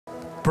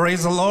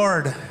Praise the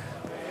Lord.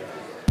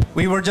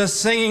 We were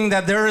just singing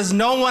that there is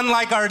no one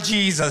like our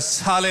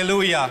Jesus.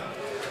 Hallelujah.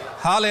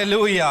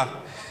 Hallelujah.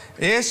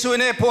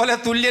 യേശുവിനെ പോലെ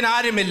തുല്യൻ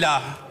ആരുമില്ല.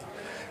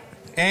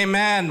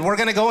 Amen. We're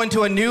going to go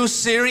into a new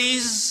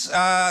series.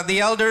 The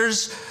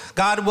elders,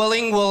 God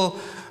willing, will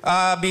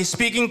be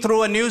speaking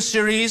through a new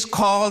series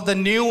called The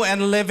New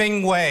and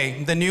Living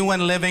Way. The New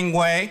and Living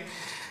Way.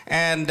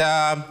 And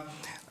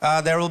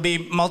there will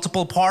be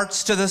multiple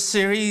parts to this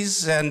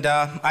series, and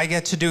I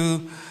get to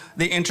do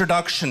the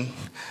introduction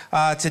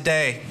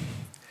today.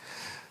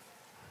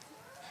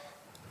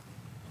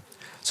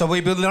 So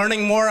we've been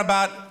learning more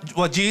about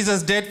what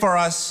Jesus did for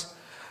us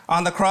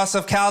on the cross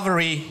of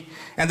Calvary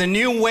and the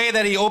new way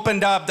that he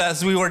opened up,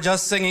 as we were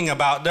just singing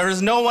about. There is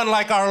no one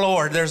like our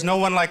Lord. There's no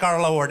one like our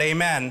Lord.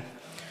 Amen.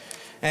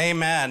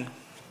 Amen.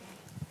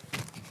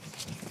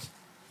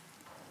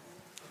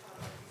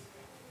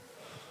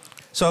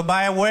 So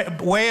by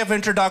way of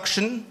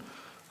introduction,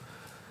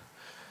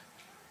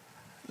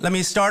 let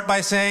me start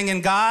by saying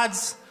in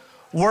God's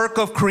work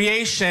of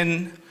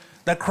creation,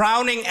 the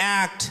crowning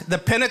act, the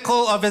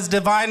pinnacle of his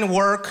divine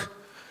work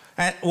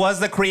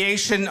was the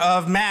creation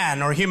of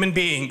man or human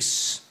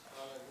beings.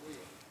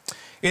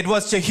 It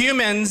was to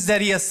humans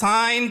that he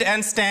assigned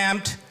and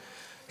stamped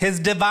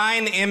his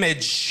divine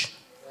image.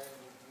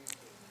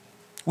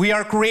 We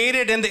are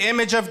created in the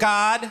image of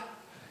God,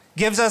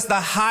 gives us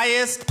the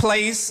highest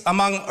place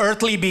among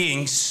earthly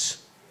beings.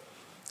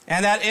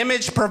 And that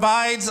image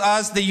provides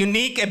us the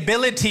unique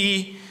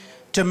ability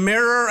to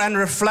mirror and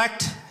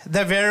reflect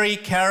the very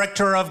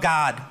character of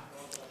God.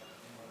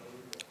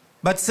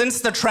 But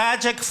since the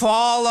tragic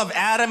fall of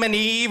Adam and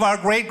Eve, our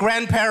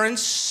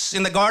great-grandparents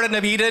in the Garden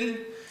of Eden,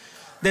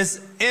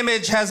 this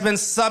image has been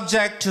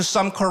subject to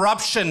some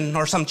corruption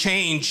or some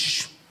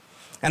change.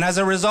 And as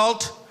a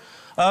result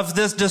of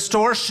this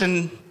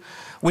distortion,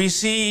 we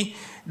see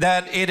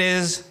that it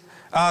is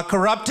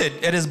corrupted,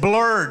 it is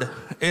blurred,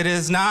 it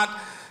is not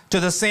to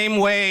the same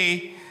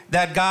way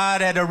that God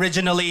had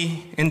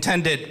originally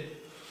intended.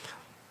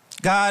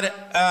 God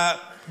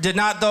did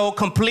not, though,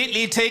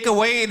 completely take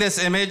away this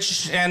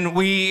image, and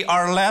we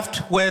are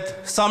left with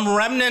some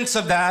remnants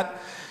of that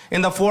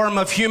in the form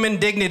of human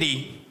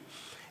dignity.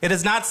 It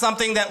is not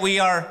something that we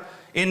are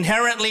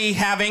inherently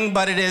having,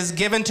 but it is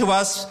given to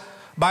us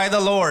by the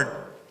Lord.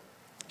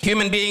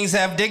 Human beings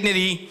have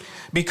dignity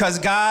because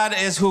God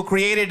is who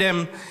created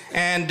him,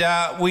 and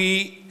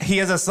he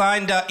has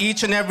assigned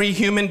each and every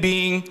human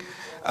being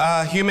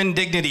human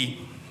dignity.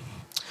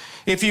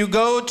 If you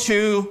go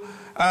to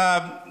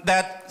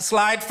that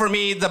slide for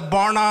me, the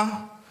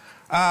Barna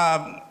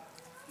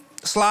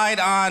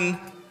slide on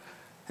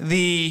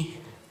the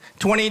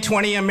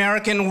 2020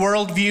 American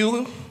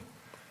Worldview,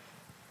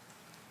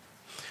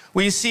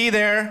 we see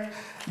there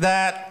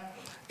that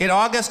in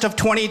August of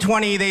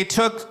 2020, they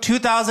took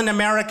 2,000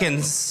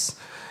 Americans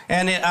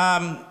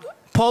and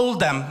polled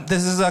them.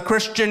 This is a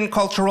Christian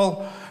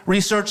Cultural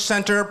Research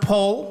Center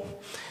poll.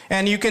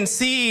 And you can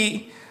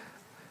see,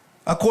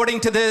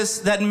 according to this,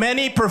 that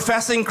many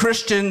professing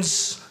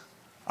Christians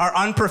are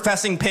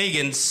unprofessing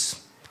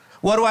pagans.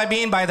 What do I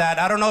mean by that?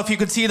 I don't know if you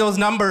could see those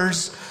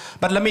numbers,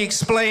 but let me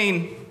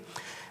explain.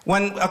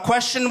 When a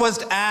question was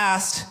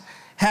asked,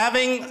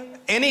 having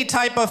any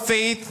type of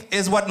faith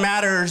is what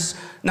matters,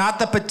 not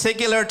the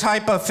particular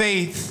type of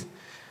faith.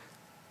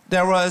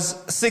 There was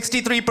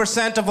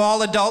 63% of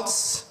all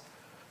adults,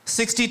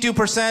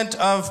 62%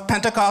 of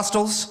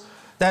Pentecostals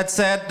that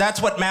said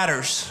that's what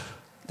matters,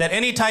 that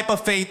any type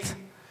of faith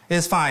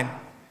is fine.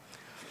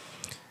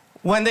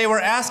 When they were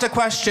asked a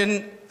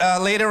question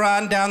later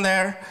on down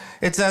there,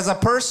 it says a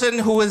person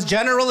who is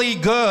generally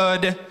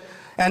good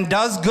and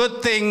does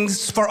good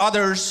things for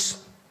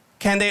others,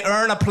 can they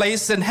earn a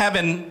place in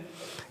heaven?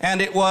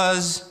 And it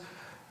was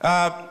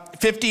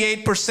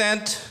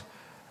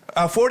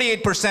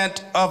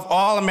 48% of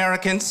all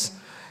Americans,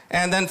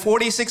 and then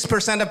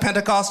 46% of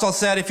Pentecostals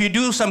said if you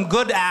do some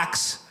good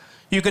acts,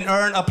 you can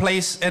earn a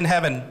place in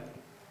heaven.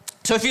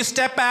 So if you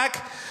step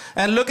back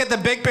and look at the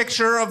big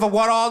picture of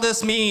what all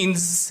this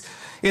means,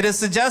 it is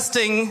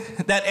suggesting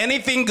that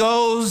anything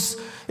goes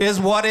is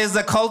what is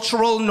the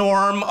cultural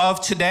norm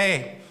of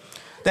today.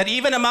 That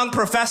even among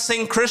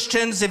professing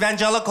Christians,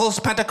 evangelicals,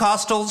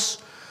 Pentecostals,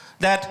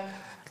 that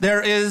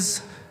there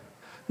is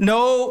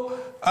no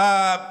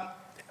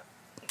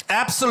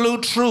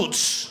absolute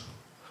truths.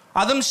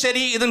 Adam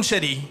sheri, idam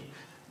sheri.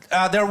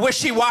 They're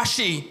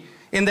wishy-washy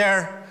in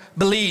their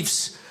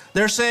beliefs.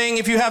 They're saying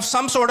if you have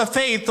some sort of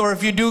faith or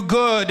if you do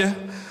good,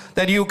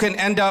 that you can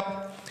end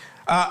up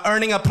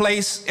earning a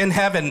place in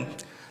heaven.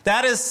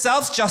 That is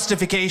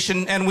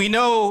self-justification, and we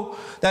know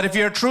that if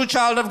you're a true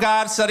child of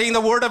God, studying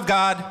the Word of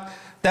God,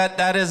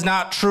 that is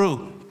not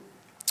true.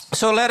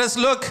 So let us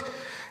look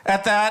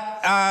at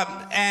that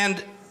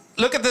and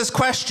look at this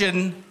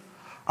question: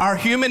 are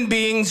human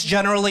beings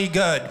generally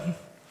good?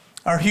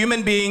 Are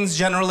human beings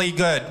generally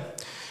good?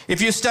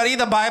 If you study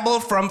the Bible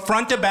from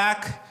front to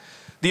back,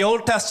 the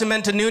Old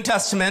Testament to New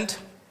Testament,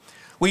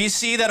 we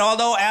see that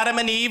although Adam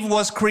and Eve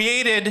was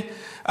created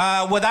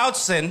without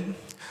sin,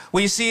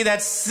 we see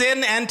that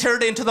sin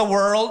entered into the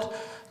world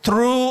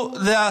through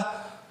the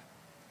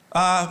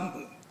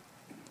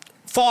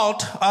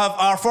fault of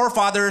our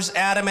forefathers,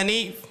 Adam and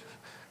Eve.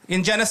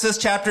 In Genesis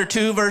chapter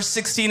 2, verse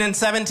 16 and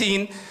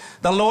 17,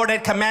 the Lord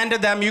had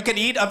commanded them, you can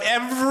eat of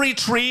every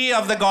tree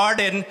of the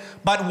garden,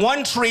 but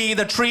one tree,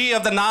 the tree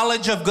of the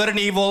knowledge of good and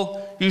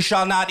evil, you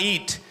shall not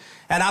eat.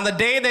 And on the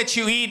day that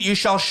you eat, you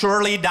shall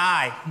surely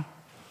die.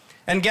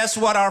 And guess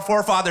what our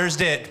forefathers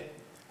did?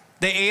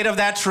 They ate of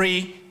that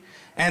tree,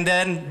 and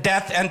then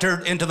death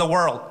entered into the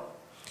world.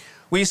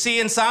 We see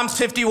in Psalms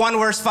 51,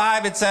 verse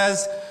 5, it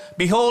says,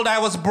 behold, I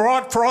was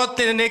brought forth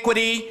in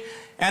iniquity,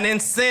 and in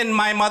sin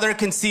my mother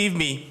conceived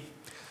me.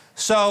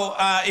 So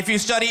if you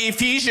study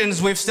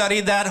Ephesians, we've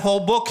studied that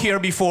whole book here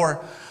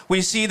before.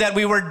 We see that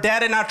we were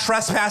dead in our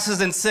trespasses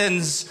and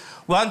sins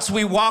once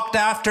we walked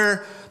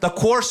after the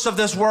course of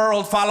this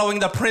world, following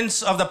the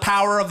prince of the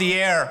power of the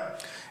air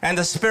and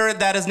the spirit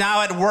that is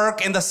now at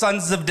work in the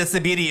sons of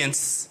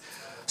disobedience.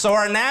 So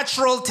our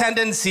natural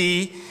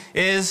tendency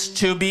is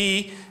to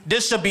be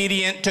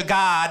disobedient to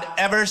God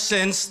ever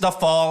since the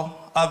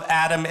fall of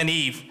Adam and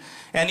Eve.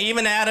 And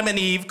even Adam and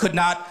Eve could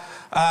not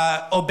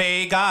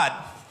obey God.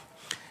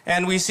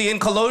 And we see in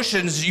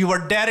Colossians, you were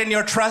dead in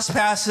your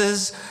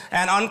trespasses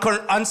and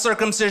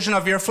uncircumcision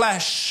of your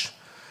flesh.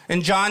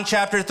 In John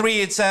chapter 3,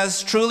 it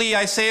says, truly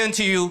I say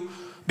unto you,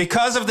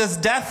 because of this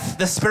death,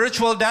 the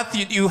spiritual death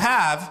you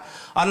have,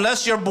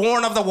 unless you're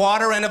born of the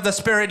water and of the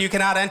Spirit, you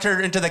cannot enter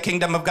into the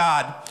kingdom of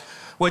God,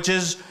 which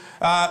is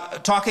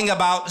talking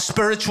about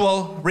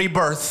spiritual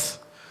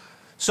rebirth.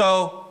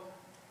 So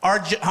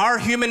are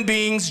human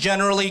beings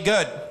generally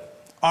good?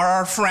 Are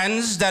our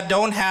friends that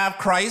don't have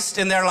Christ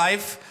in their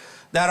life,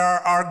 that are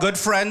our good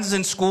friends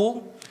in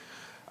school,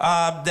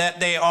 that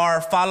they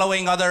are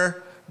following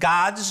other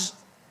gods?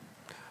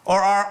 Or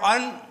our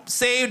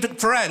unsaved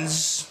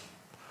friends,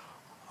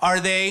 are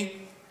they,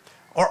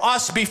 or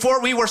us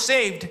before we were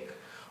saved,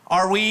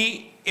 are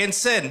we in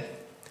sin?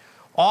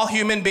 All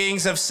human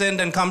beings have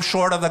sinned and come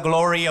short of the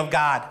glory of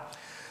God.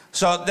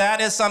 So that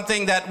is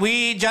something that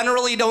we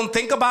generally don't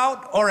think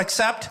about or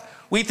accept.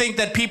 We think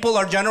that people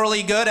are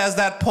generally good, as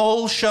that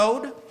poll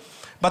showed.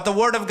 But the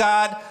Word of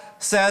God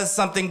says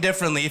something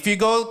differently. If you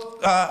go,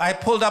 I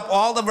pulled up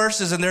all the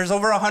verses, and there's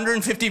over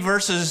 150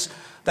 verses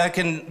that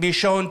can be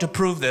shown to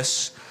prove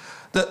this.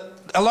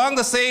 Along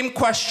the same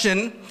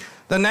question,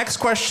 the next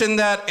question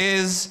that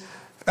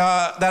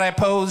I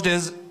posed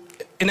is,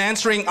 in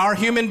answering, are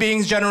human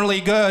beings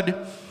generally good?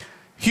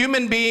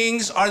 Human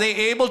beings, are they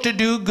able to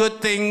do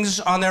good things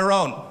on their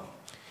own?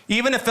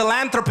 Even a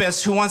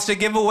philanthropist who wants to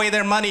give away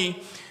their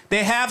money,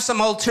 they have some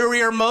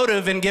ulterior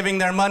motive in giving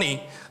their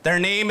money. Their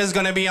name is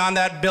going to be on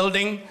that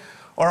building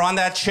or on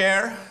that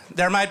chair.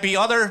 There might be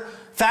other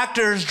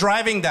factors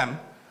driving them.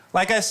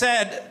 Like I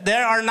said, they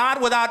are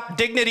not without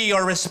dignity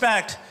or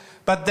respect,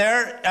 but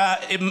their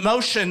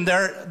emotion,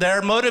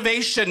 their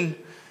motivation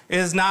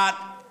is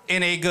not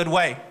in a good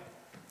way.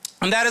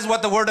 And that is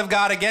what the Word of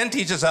God again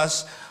teaches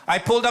us. I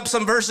pulled up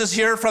some verses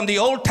here from the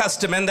Old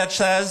Testament that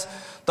says,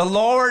 the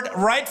Lord,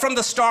 right from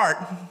the start,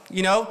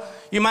 you know,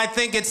 you might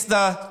think it's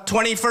the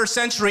 21st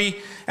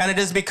century and it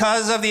is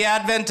because of the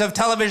advent of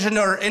television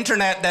or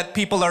internet that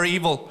people are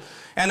evil.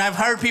 And I've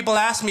heard people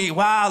ask me,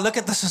 wow, look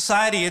at the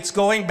society, it's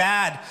going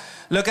bad.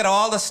 Look at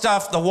all the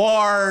stuff, the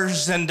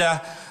wars and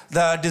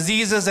the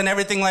diseases and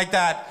everything like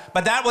that.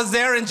 But that was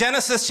there in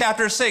Genesis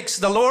chapter 6.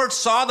 The Lord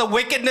saw the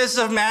wickedness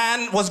of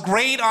man was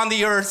great on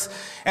the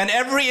earth, and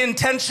every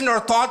intention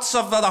or thoughts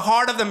of the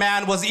heart of the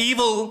man was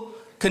evil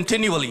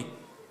continually.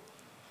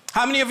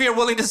 How many of you are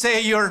willing to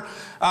say your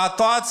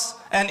thoughts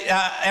and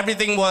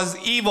everything was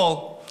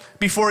evil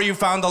before you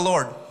found the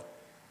Lord?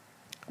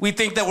 We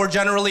think that we're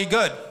generally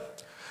good.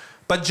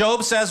 But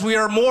Job says we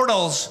are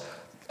mortals.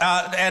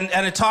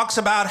 And it talks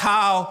about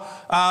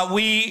how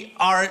we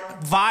are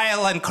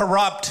vile and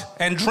corrupt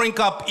and drink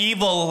up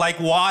evil like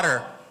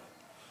water.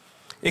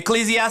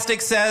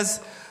 Ecclesiastes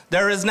says,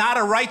 there is not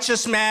a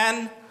righteous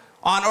man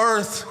on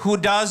earth who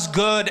does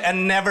good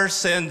and never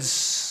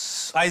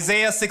sins.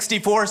 Isaiah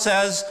 64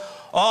 says,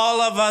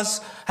 all of us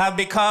have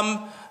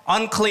become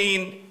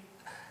unclean,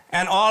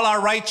 and all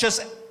our righteous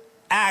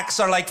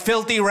acts are like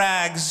filthy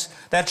rags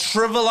that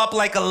shrivel up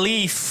like a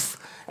leaf,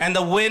 and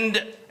the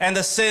wind and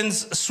the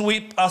sins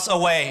sweep us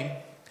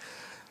away.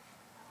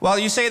 Well,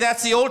 you say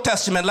that's the Old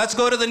Testament. Let's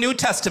go to the New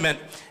Testament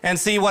and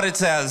see what it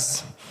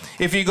says.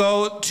 If you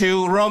go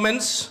to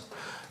Romans,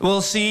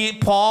 we'll see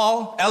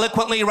Paul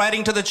eloquently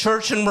writing to the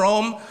church in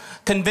Rome,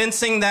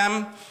 convincing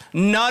them,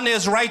 none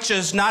is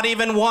righteous, not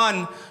even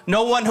one.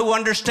 No one who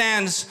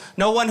understands,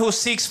 no one who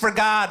seeks for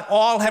God.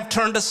 All have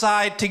turned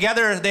aside.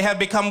 Together they have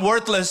become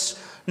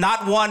worthless.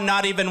 Not one,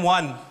 not even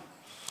one.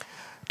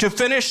 To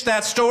finish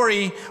that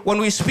story, when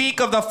we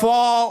speak of the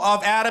fall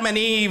of Adam and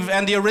Eve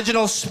and the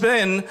original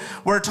sin,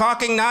 we're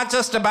talking not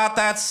just about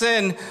that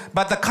sin,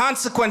 but the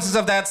consequences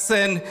of that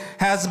sin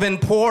has been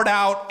poured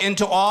out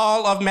into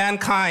all of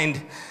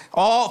mankind.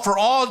 For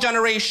all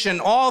generation,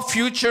 all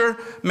future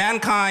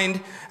mankind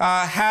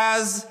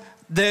has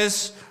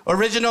this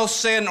original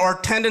sin or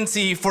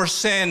tendency for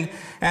sin,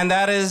 and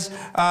that is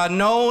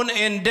known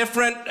in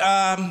different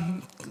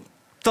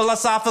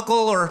philosophical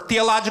or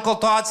theological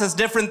thoughts as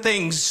different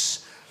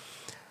things.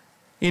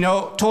 You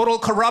know, total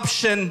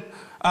corruption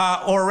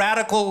or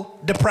radical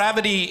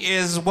depravity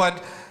is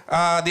what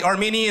the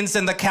Arminians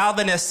and the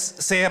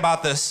Calvinists say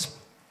about this.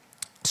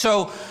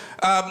 So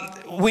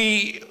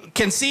we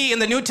can see in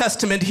the New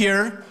Testament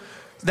here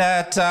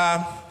that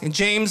in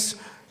James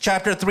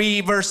chapter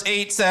 3 verse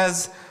 8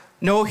 says,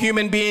 no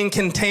human being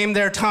can tame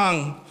their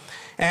tongue.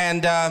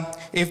 And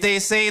if they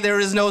say there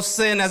is no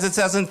sin, as it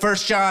says in 1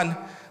 John,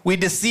 we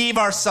deceive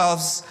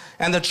ourselves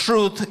and the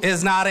truth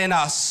is not in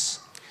us.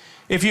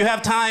 If you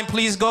have time,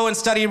 please go and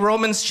study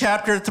Romans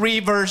chapter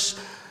 3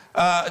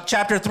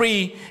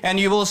 and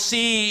you will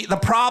see the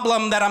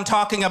problem that I'm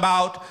talking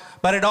about,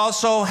 but it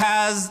also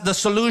has the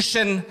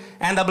solution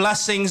and the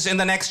blessings in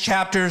the next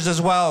chapters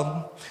as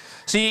well.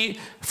 See,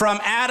 from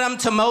Adam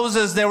to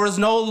Moses, there was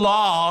no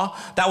law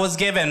that was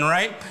given,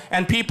 right?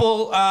 And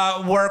people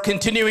were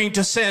continuing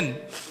to sin.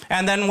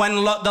 And then when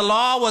the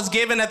law was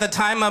given at the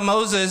time of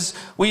Moses,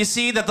 we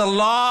see that the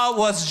law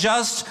was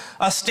just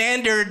a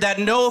standard that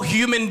no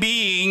human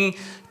being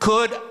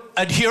could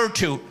adhere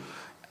to.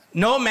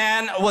 No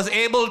man was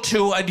able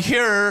to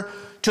adhere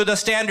to the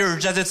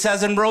standards, as it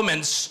says in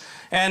Romans.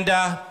 And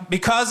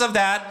because of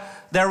that,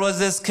 there was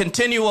this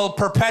continual,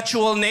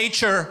 perpetual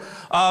nature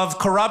of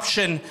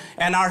corruption,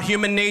 and our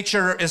human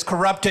nature is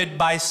corrupted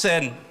by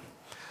sin.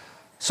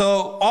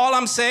 So all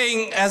I'm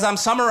saying as I'm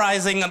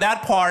summarizing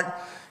that part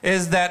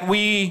is that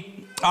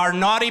we are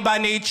naughty by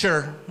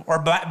nature, or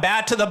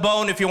bad to the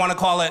bone, if you want to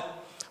call it.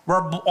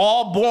 We're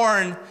all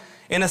born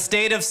in a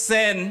state of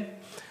sin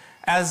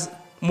as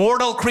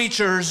mortal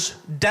creatures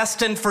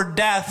destined for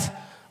death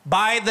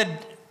by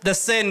the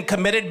sin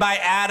committed by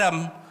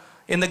Adam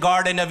in the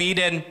Garden of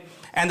Eden,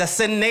 and the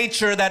sin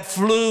nature that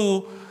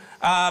flew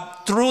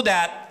through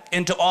that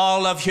into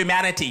all of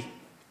humanity.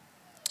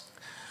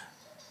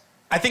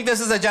 I think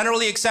this is a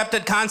generally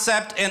accepted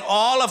concept in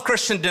all of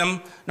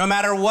Christendom, no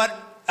matter what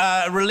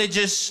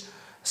religious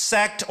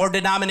sect or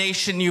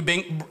denomination you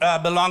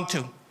belong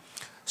to.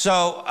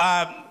 So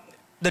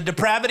the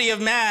depravity of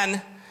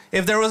man,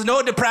 if there was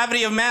no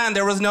depravity of man,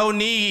 there was no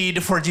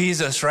need for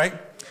Jesus, right?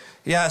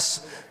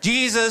 Yes,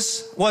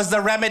 Jesus was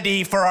the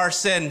remedy for our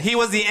sin. He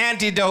was the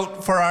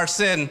antidote for our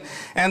sin.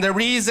 And the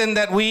reason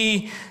that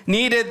we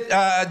needed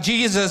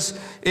Jesus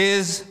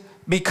is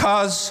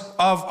because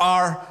of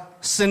our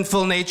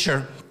sinful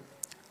nature.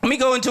 Let me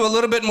go into a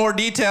little bit more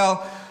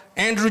detail.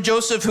 Andrew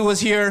Joseph, who was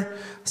here,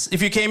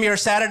 if you came here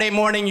Saturday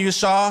morning, you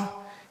saw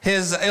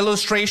his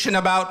illustration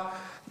about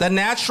the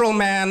natural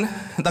man,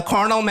 the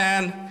carnal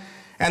man,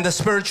 and the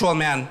spiritual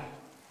man.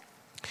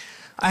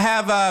 I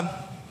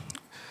have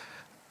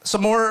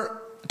some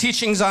more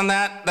teachings on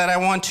that I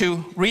want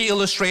to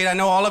re-illustrate. I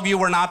know all of you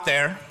were not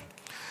there.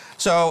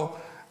 So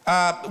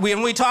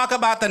when we talk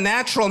about the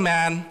natural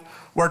man,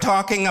 we're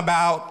talking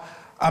about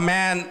a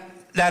man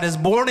that is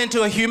born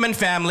into a human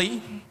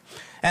family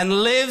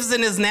and lives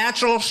in his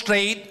natural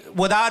state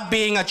without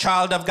being a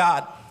child of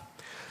God.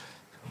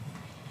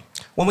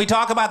 When we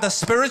talk about the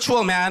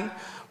spiritual man,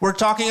 we're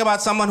talking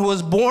about someone who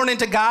is born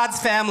into God's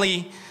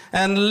family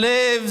and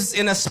lives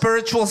in a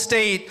spiritual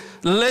state,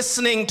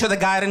 listening to the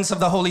guidance of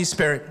the Holy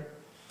Spirit.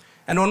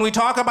 And when we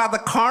talk about the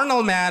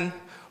carnal man,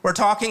 we're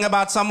talking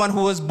about someone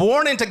who is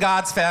born into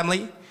God's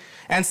family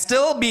and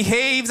still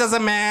behaves as a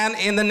man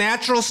in the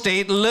natural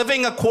state,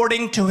 living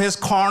according to his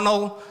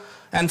carnal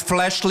and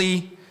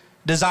fleshly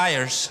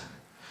desires.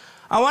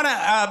 I want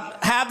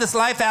to have this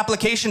life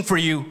application for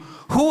you.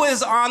 Who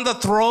is on the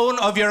throne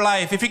of your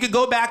life? If you could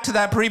go back to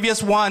that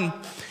previous one,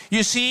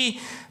 you see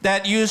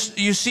that you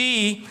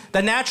see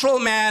the natural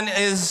man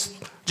is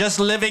just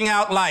living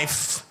out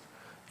life.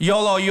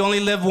 YOLO, you only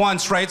live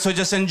once, right? So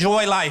just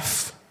enjoy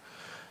life.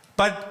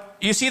 But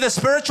you see, the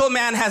spiritual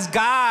man has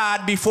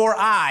God before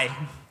I.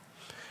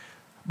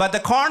 But the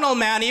carnal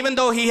man, even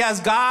though he has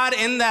God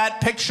in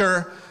that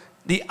picture,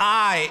 the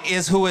I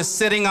is who is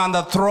sitting on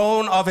the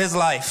throne of his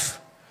life.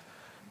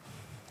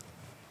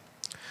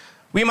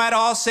 We might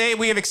all say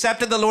we have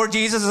accepted the Lord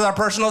Jesus as our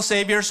personal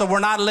Savior, so we're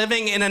not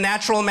living in a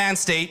natural man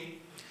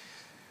state.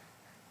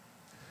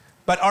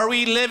 But are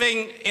we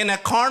living in a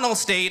carnal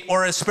state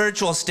or a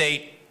spiritual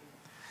state?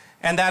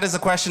 And that is the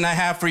question I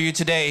have for you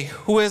today.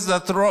 Who has the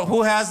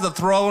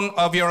throne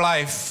of your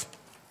life?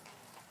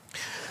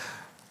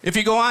 If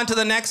you go on to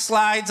the next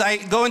slides, I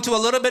go into a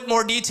little bit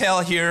more detail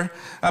here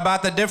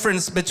about the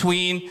difference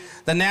between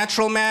the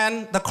natural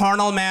man, the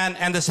carnal man,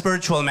 and the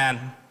spiritual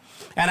man.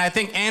 And I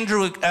think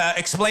Andrew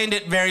explained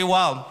it very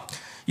well.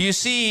 You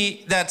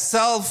see that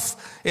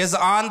self is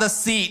on the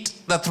seat,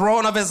 the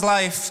throne of his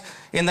life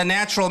in the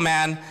natural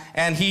man,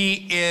 and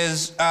he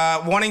is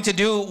wanting to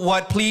do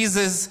what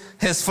pleases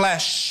his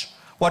flesh.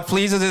 What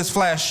pleases his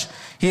flesh.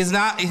 He's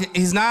not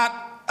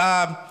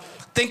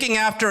thinking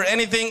after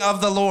anything of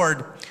the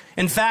Lord.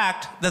 In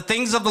fact, the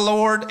things of the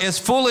Lord is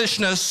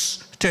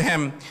foolishness to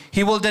him.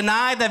 He will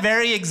deny the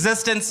very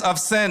existence of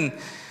sin,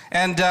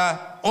 and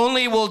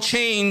only will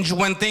change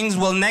when things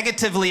will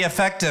negatively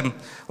affect him,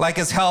 like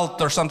his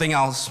health or something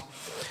else.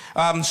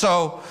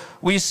 So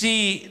we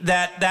see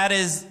that that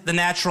is the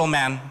natural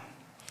man.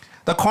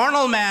 The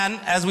carnal man,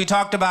 as we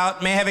talked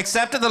about, may have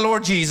accepted the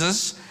Lord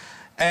Jesus,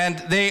 and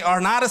they are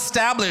not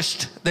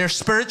established. They're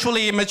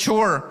spiritually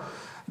immature.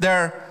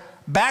 They're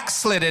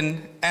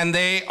backslidden, and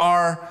they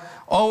are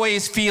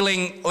always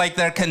feeling like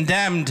they're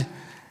condemned.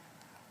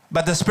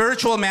 But the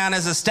spiritual man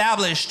is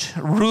established,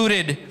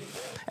 rooted,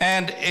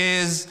 and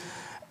is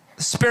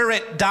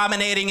spirit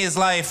dominating his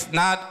life,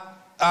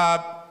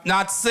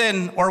 not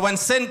sin. Or when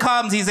sin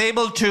comes, he's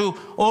able to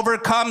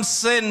overcome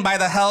sin by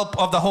the help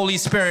of the Holy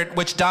Spirit,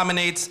 which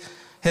dominates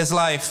his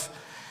life.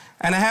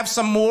 And I have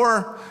some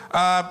more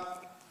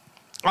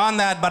on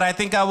that, but I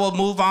think I will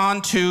move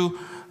on to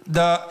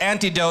the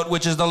antidote,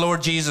 which is the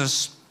Lord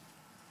Jesus.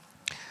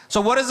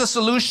 So what is the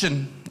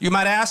solution? You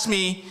might ask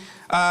me.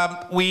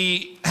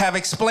 We have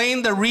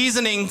explained the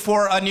reasoning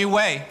for a new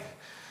way.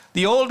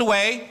 The old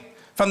way,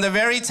 from the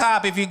very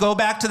top, if you go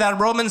back to that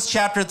Romans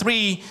chapter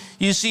 3,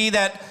 you see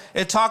that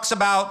it talks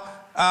about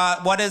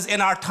what is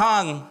in our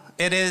tongue.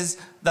 It is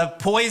the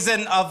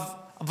poison of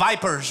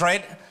vipers,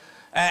 right?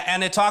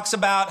 And it talks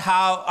about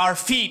how our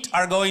feet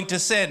are going to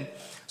sin.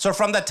 So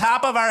from the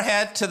top of our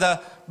head to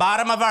the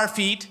bottom of our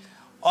feet,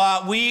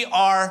 we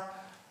are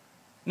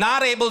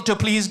not able to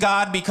please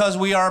God because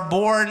we are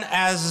born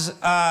as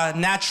a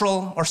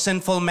natural or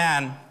sinful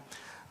man.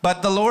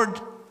 But the Lord,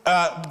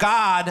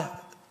 God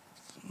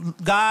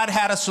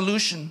had a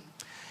solution.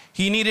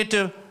 He needed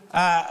to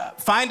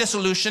find a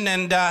solution,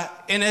 and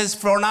in his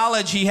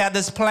foreknowledge, he had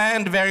this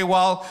planned very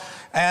well,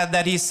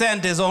 that he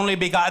sent his only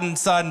begotten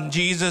Son,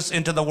 Jesus,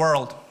 into the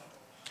world.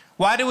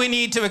 Why do we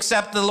need to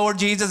accept the Lord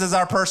Jesus as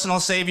our personal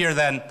Savior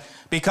then?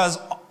 Because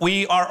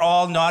we are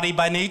all naughty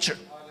by nature.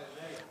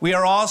 We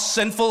are all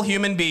sinful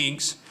human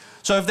beings.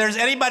 So if there's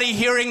anybody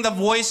hearing the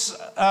voice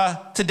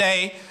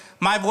today,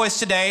 my voice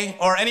today,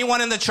 or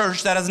anyone in the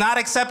church that has not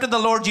accepted the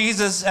Lord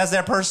Jesus as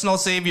their personal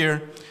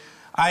Savior,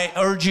 I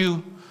urge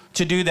you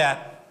to do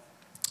that.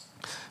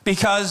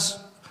 Because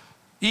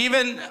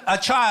even a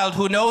child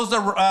who knows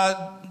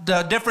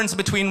the difference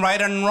between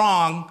right and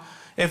wrong,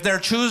 if they're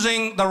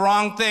choosing the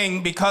wrong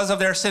thing because of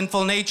their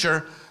sinful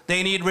nature,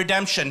 they need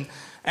redemption.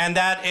 And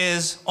that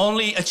is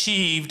only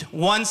achieved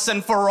once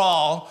and for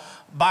all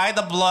by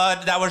the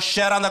blood that was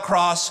shed on the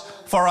cross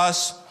for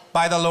us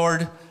by the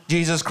Lord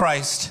Jesus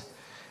Christ.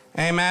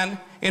 Amen.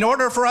 In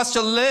order for us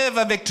to live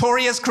a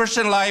victorious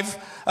Christian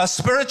life, a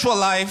spiritual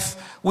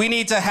life, we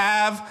need to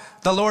have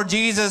the Lord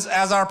Jesus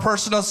as our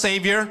personal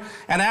Savior.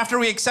 And after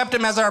we accept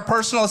Him as our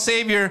personal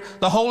Savior,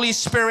 the Holy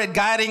Spirit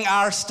guiding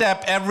our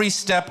step, every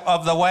step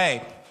of the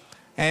way.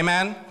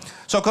 Amen.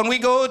 So can we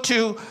go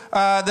to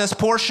this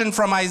portion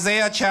from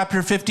Isaiah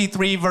chapter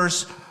 53,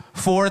 verse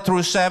 4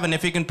 through 7,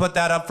 if you can put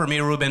that up for me,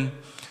 Ruben.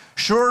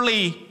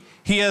 Surely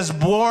He has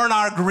borne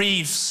our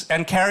griefs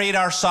and carried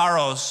our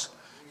sorrows,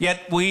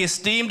 yet we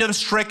esteemed Him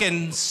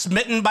stricken,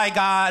 smitten by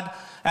God,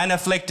 and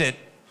afflicted.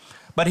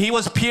 But He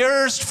was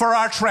pierced for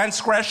our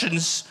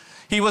transgressions,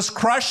 He was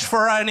crushed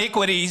for our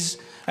iniquities,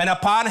 and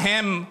upon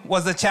Him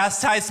was the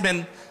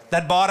chastisement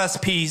that brought us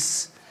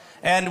peace,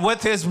 and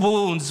with His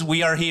wounds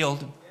we are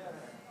healed.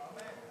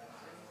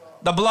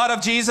 The blood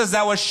of Jesus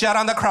that was shed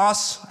on the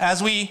cross,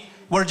 as we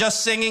were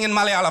just singing in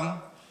Malayalam,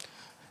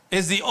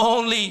 is the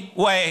only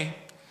way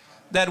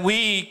that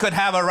we could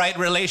have a right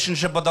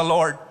relationship with the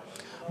Lord.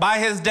 By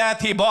His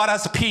death, He bought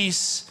us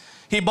peace.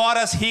 He bought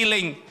us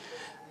healing.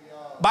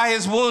 By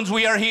His wounds,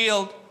 we are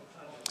healed.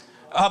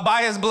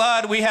 By His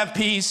blood, we have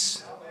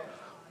peace.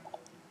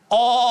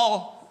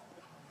 All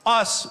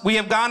us, we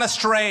have gone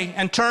astray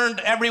and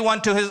turned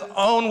everyone to his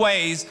own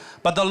ways,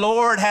 but the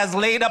Lord has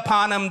laid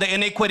upon Him the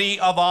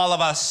iniquity of all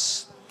of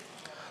us.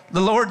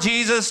 The Lord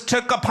Jesus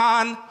took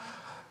upon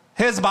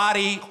His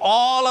body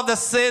all of the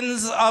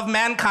sins of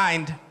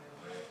mankind.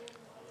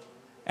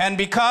 And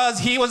because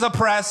He was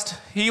oppressed,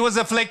 He was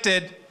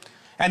afflicted,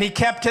 and He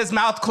kept His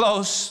mouth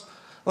close,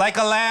 like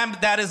a lamb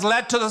that is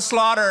led to the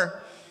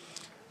slaughter,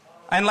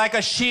 and like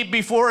a sheep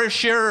before his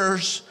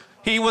shearers,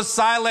 He was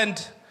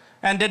silent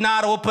and did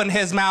not open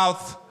His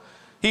mouth.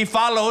 He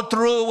followed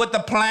through with the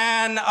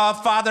plan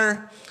of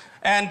Father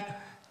and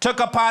took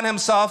upon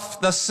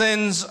Himself the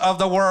sins of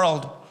the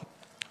world.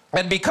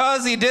 And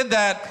because He did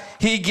that,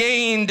 He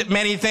gained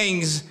many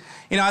things.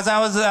 You know, as I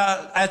was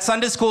at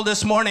Sunday school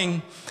this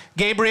morning,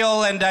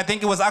 Gabriel and I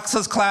think it was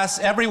Aksa's class,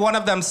 every one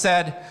of them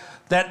said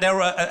that there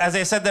were, as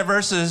they said their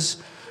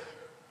verses,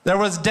 there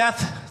was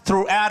death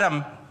through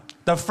Adam.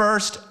 The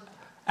first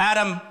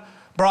Adam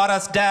brought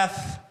us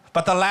death,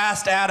 but the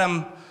last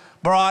Adam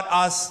brought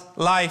us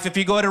life. If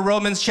you go to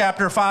Romans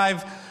chapter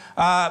 5,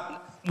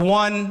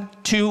 1,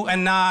 2,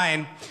 and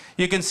 9,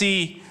 you can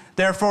see,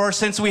 therefore,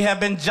 since we have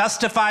been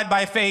justified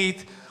by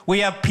faith, we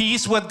have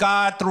peace with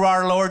God through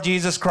our Lord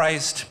Jesus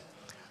Christ.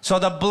 So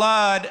the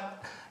blood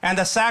and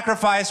the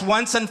sacrifice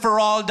once and for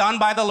all done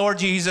by the Lord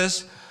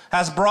Jesus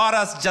has brought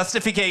us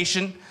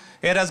justification.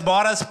 It has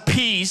brought us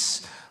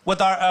peace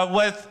with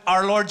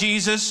our Lord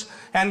Jesus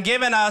and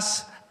given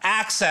us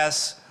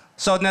access.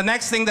 So the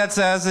next thing that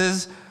says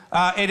is,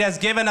 it has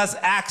given us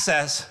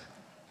access.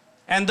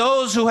 And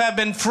those who have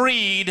been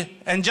freed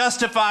and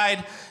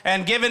justified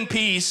and given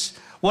peace,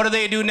 what do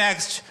they do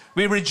next?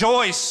 We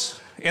rejoice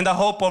in the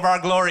hope of our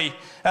glory.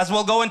 As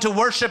we'll go into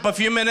worship a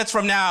few minutes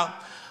from now,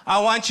 I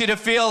want you to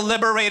feel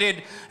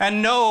liberated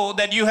and know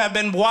that you have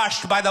been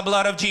washed by the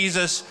blood of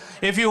Jesus.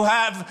 If you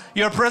have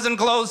your prison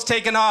clothes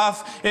taken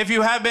off, if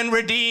you have been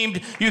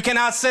redeemed, you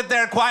cannot sit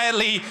there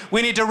quietly.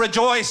 We need to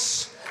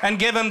rejoice and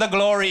give him the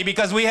glory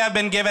because we have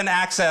been given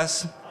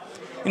access.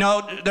 You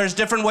know, there's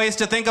different ways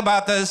to think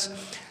about this.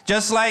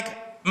 Just like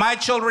my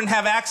children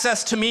have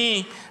access to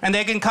me and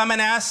they can come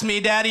and ask me,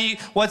 Daddy,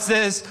 what's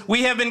this?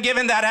 We have been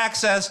given that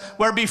access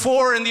where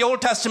before in the Old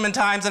Testament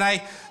times, and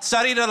I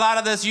studied a lot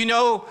of this, you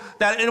know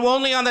that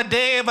only on the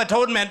Day of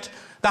Atonement,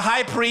 the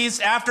high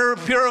priest, after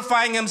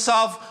purifying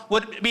himself,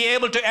 would be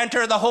able to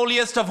enter the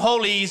holiest of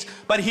holies.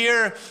 But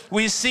here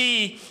we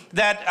see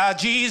that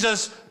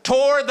Jesus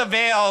tore the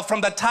veil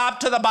from the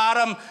top to the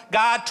bottom.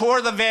 God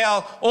tore the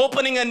veil,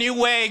 opening a new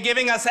way,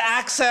 giving us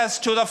access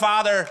to the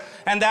Father.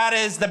 And that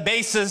is the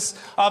basis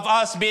of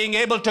us being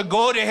able to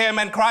go to him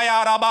and cry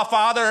out, Abba,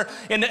 Father,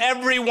 in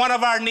every one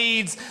of our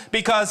needs,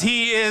 because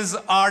he is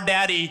our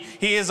daddy.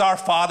 He is our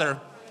Father.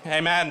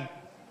 Amen.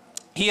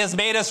 He has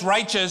made us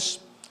righteous,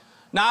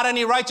 not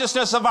any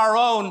righteousness of our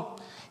own.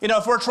 You know,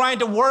 if we're trying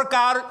to work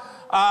out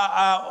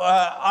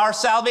our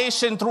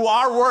salvation through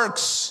our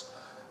works,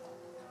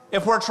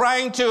 if we're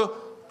trying to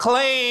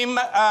claim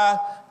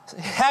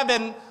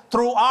heaven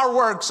through our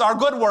works, our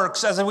good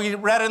works, as we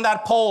read in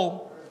that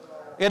poll,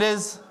 it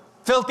is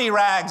filthy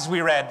rags,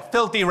 we read,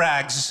 filthy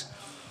rags.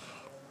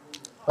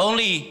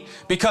 Only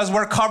because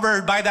we're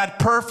covered by that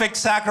perfect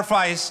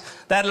sacrifice,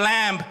 that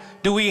lamb,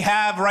 do we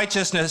have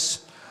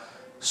righteousness.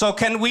 So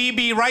can we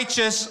be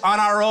righteous on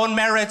our own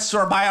merits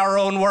or by our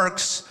own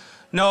works?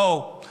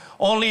 No.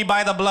 Only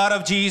by the blood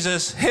of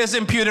Jesus, his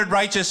imputed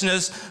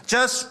righteousness,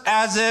 just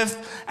as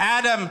if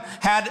Adam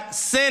had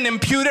sin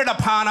imputed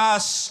upon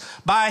us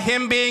by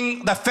him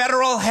being the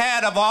federal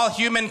head of all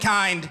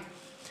humankind.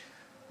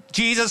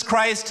 Jesus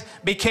Christ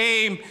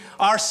became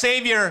our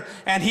Savior,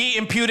 and he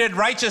imputed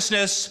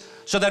righteousness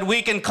so that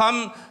we can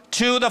come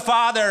to the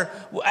Father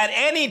at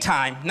any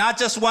time, not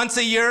just once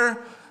a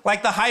year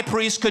like the high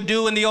priest could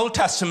do in the Old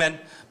Testament,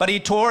 but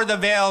he tore the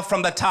veil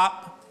from the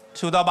top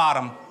to the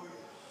bottom.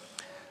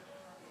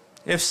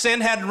 If sin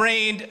had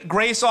reigned,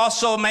 grace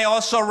may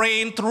also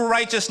reign through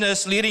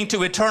righteousness, leading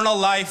to eternal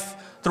life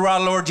through our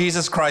Lord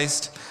Jesus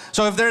Christ.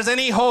 So if there's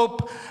any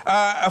hope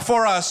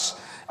for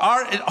us,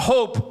 our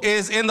hope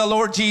is in the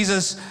Lord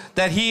Jesus,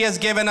 that he has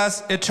given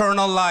us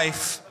eternal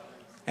life.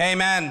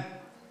 Amen.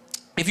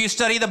 If you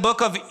study the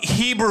book of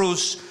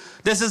Hebrews,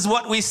 this is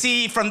what we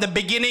see from the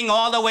beginning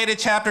all the way to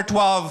chapter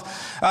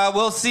 12.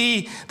 We'll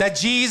see that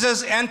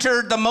Jesus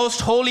entered the most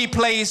holy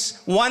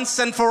place once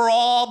and for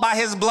all by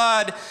his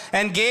blood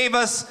and gave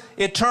us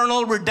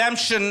eternal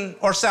redemption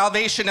or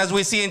salvation, as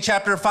we see in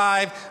chapter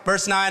 5,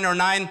 verse 9, or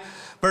 9,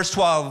 verse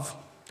 12.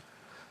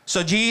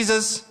 So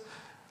Jesus,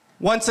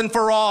 once and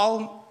for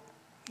all,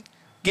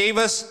 gave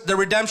us the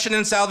redemption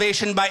and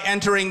salvation by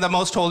entering the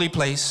most holy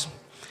place.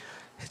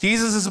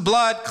 Jesus'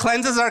 blood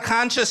cleanses our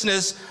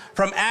consciousness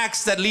from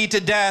acts that lead to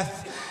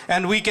death,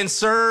 and we can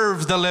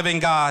serve the living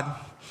God.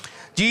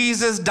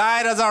 Jesus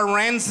died as our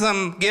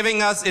ransom,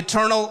 giving us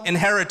eternal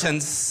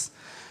inheritance.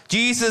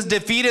 Jesus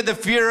defeated the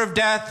fear of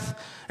death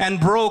and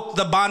broke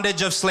the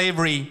bondage of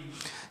slavery.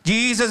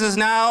 Jesus is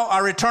now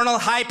our eternal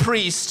high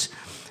priest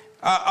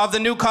of the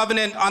new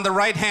covenant on the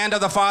right hand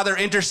of the Father,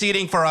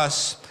 interceding for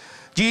us.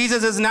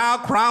 Jesus is now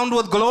crowned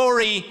with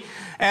glory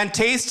and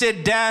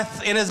tasted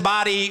death in his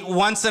body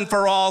once and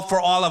for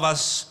all of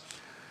us.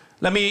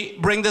 Let me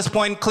bring this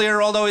point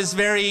clear, although it's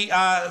very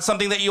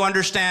something that you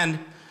understand.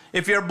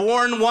 If you're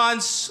born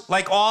once,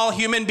 like all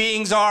human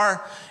beings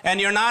are,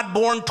 and you're not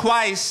born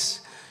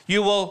twice,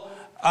 you will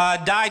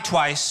die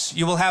twice.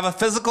 You will have a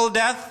physical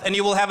death and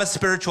you will have a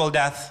spiritual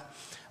death.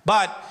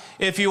 But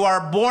if you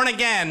are born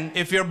again,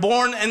 if you're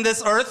born in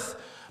this earth,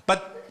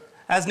 but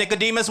as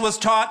Nicodemus was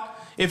taught,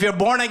 if you're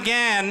born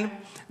again,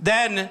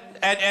 then,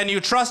 and you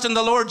trust in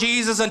the Lord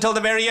Jesus until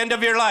the very end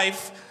of your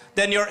life,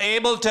 then you're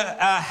able to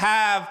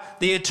have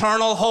the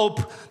eternal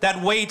hope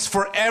that waits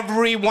for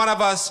every one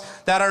of us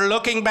that are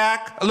looking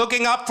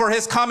up for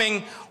his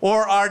coming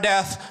or our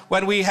death,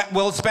 when we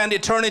will spend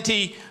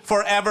eternity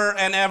forever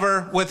and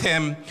ever with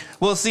him.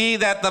 We'll see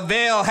that the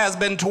veil has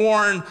been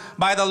torn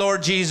by the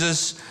Lord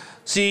Jesus.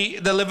 See,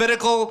 the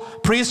Levitical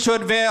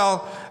priesthood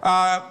veil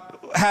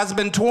has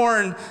been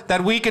torn,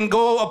 that we can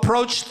go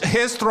approach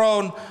his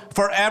throne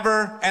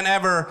forever and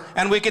ever.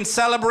 And we can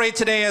celebrate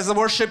today, as the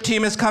worship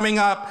team is coming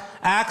up,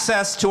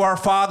 access to our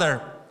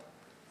Father.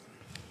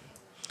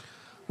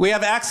 We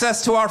have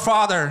access to our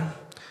Father.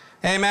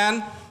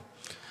 Amen.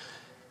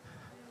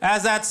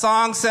 As that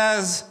song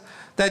says,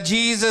 that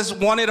Jesus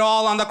won it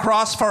all on the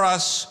cross for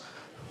us.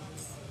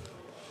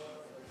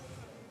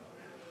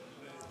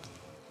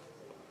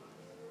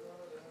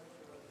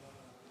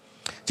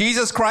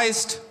 Jesus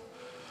Christ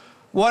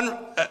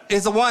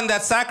is the one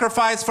that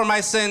sacrificed for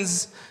my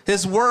sins.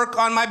 His work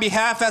on my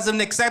behalf has been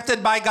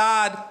accepted by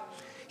God.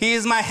 He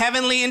is my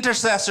heavenly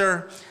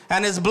intercessor,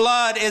 and his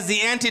blood is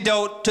the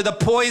antidote to the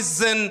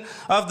poison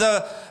of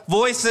the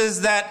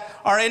voices that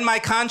are in my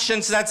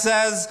conscience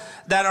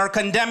that are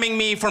condemning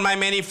me for my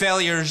many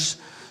failures.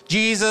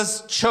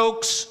 Jesus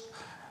chokes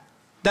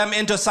them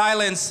into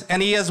silence,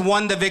 and he has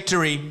won the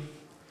victory.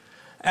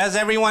 As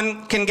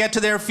everyone can get to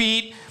their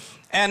feet,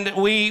 and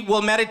we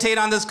will meditate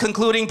on this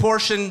concluding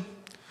portion.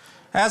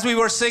 As we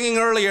were singing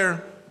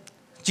earlier,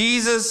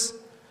 Jesus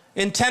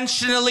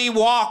intentionally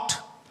walked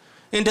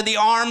into the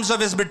arms of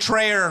his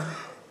betrayer.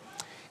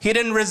 He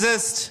didn't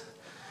resist.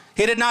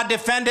 He did not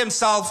defend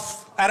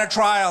himself at a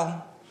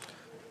trial.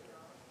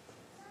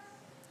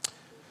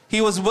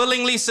 He was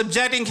willingly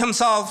subjecting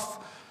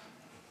himself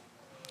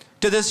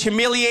to this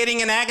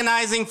humiliating and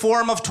agonizing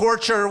form of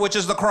torture, which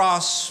is the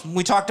cross.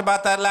 We talked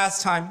about that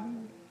last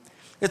time.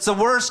 It's the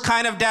worst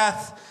kind of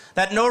death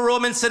that no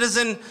Roman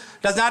citizen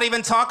does not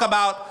even talk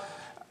about.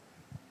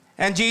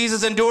 And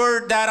Jesus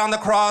endured that on the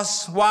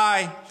cross.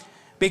 Why?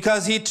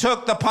 Because he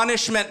took the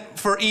punishment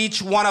for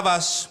each one of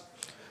us.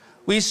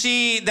 We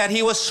see that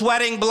he was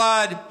sweating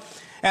blood,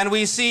 and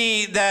we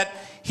see that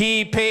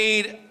he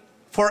paid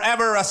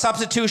forever a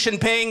substitution,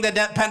 paying the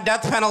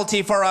death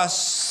penalty for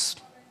us.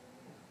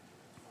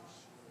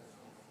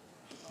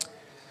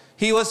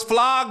 He was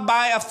flogged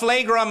by a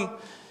flagrum,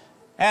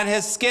 and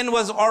his skin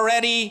was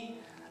already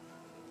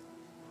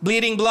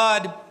bleeding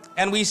blood,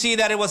 and we see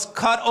that it was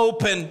cut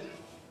open.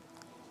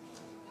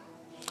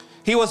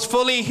 He was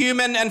fully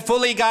human and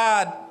fully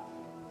God.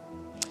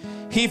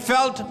 He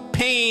felt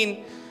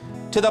pain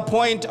to the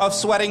point of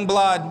sweating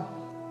blood.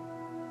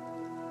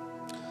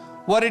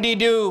 What did he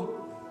do?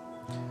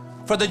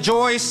 For the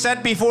joy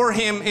set before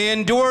him, he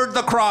endured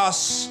the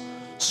cross,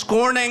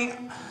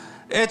 scorning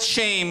its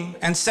shame,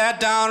 and sat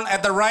down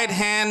at the right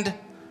hand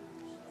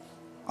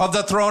of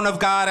the throne of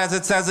God, as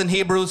it says in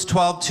Hebrews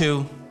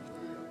 12:2.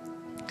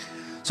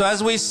 So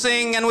as we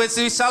sing and as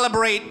we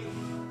celebrate,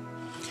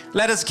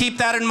 let us keep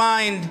that in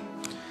mind.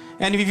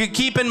 And if you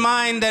keep in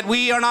mind that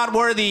we are not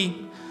worthy,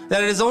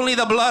 that it is only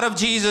the blood of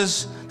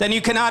Jesus, then you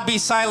cannot be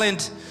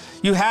silent.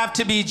 You have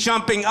to be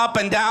jumping up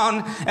and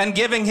down and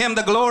giving him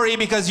the glory,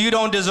 because you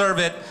don't deserve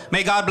it.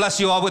 May God bless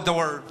you all with the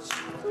words.